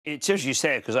It's as you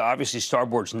say, because obviously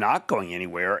Starboard's not going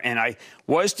anywhere. And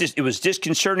it was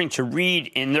disconcerting to read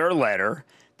in their letter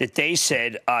that they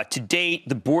said, to date,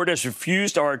 the board has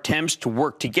refused our attempts to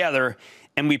work together,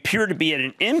 and we appear to be at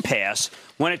an impasse,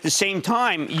 when at the same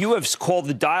time you have called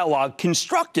the dialogue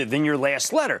constructive in your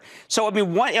last letter. So, I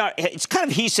mean, it's kind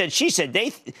of he said, she said.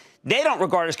 They don't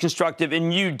regard it as constructive,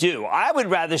 and you do. I would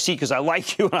rather see, because I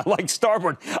like you and I like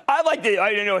Starboard. I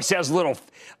know it sounds a little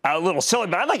silly,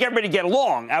 but I'd like everybody to get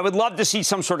along. I would love to see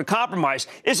some sort of compromise.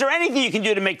 Is there anything you can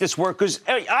do to make this work? Because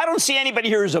I don't see anybody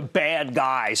here as a bad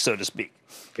guy, so to speak.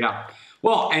 Yeah.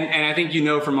 Well, and I think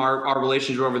from our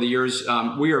relationship over the years,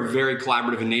 we are very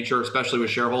collaborative in nature, especially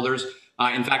with shareholders.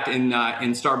 In fact,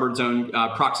 in Starboard's own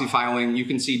proxy filing, you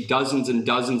can see dozens and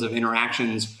dozens of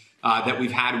interactions that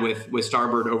we've had with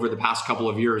Starboard over the past couple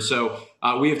of years. So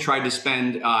we have tried to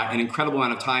spend an incredible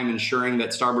amount of time ensuring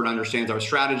that Starboard understands our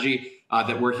strategy,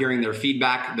 that we're hearing their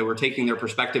feedback, that we're taking their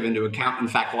perspective into account. In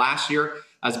fact, last year,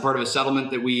 as a part of a settlement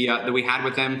that we had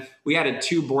with them, we added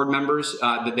 2 board members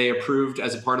that they approved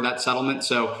as a part of that settlement.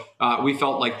 So we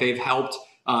felt like they've helped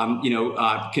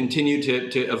continue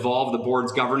to evolve the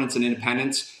board's governance and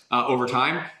independence over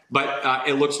time. But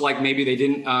it looks like maybe they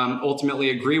didn't ultimately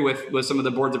agree with some of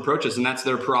the board's approaches, and that's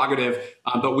their prerogative.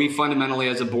 But we fundamentally,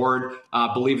 as a board,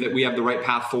 believe that we have the right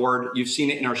path forward. You've seen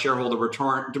it in our shareholder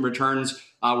returns.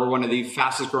 We're one of the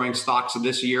fastest growing stocks of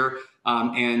this year,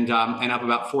 and up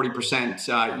about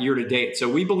 40% year to date. So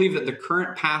we believe that the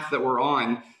current path that we're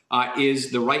on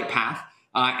is the right path.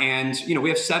 And we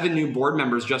have 7 new board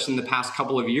members just in the past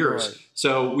couple of years. Right.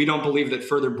 So we don't believe that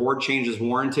further board change is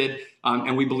warranted.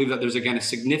 And we believe that there's, again, a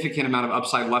significant amount of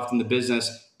upside left in the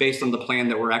business based on the plan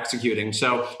that we're executing.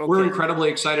 So we're incredibly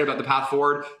excited about the path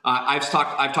forward. I've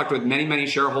talked with many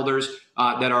shareholders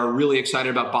that are really excited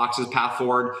about Box's path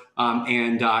forward.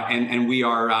 And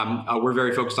we're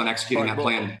very focused on executing that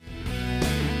plan.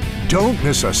 Don't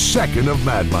miss a second of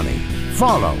Mad Money.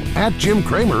 Follow @Jim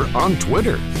Cramer on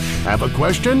Twitter. Have a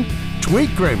question?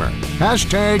 Tweet Cramer.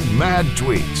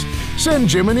 #MadTweets. Send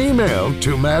Jim an email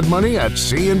to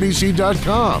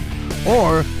madmoney@cnbc.com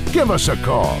or give us a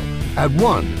call at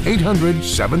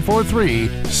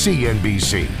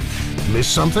 1-800-743-CNBC. Miss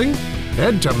something?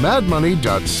 Head to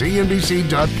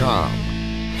madmoney.cnbc.com.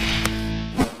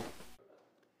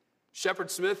 Shepard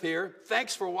Smith here.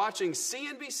 Thanks for watching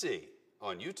CNBC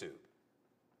on YouTube.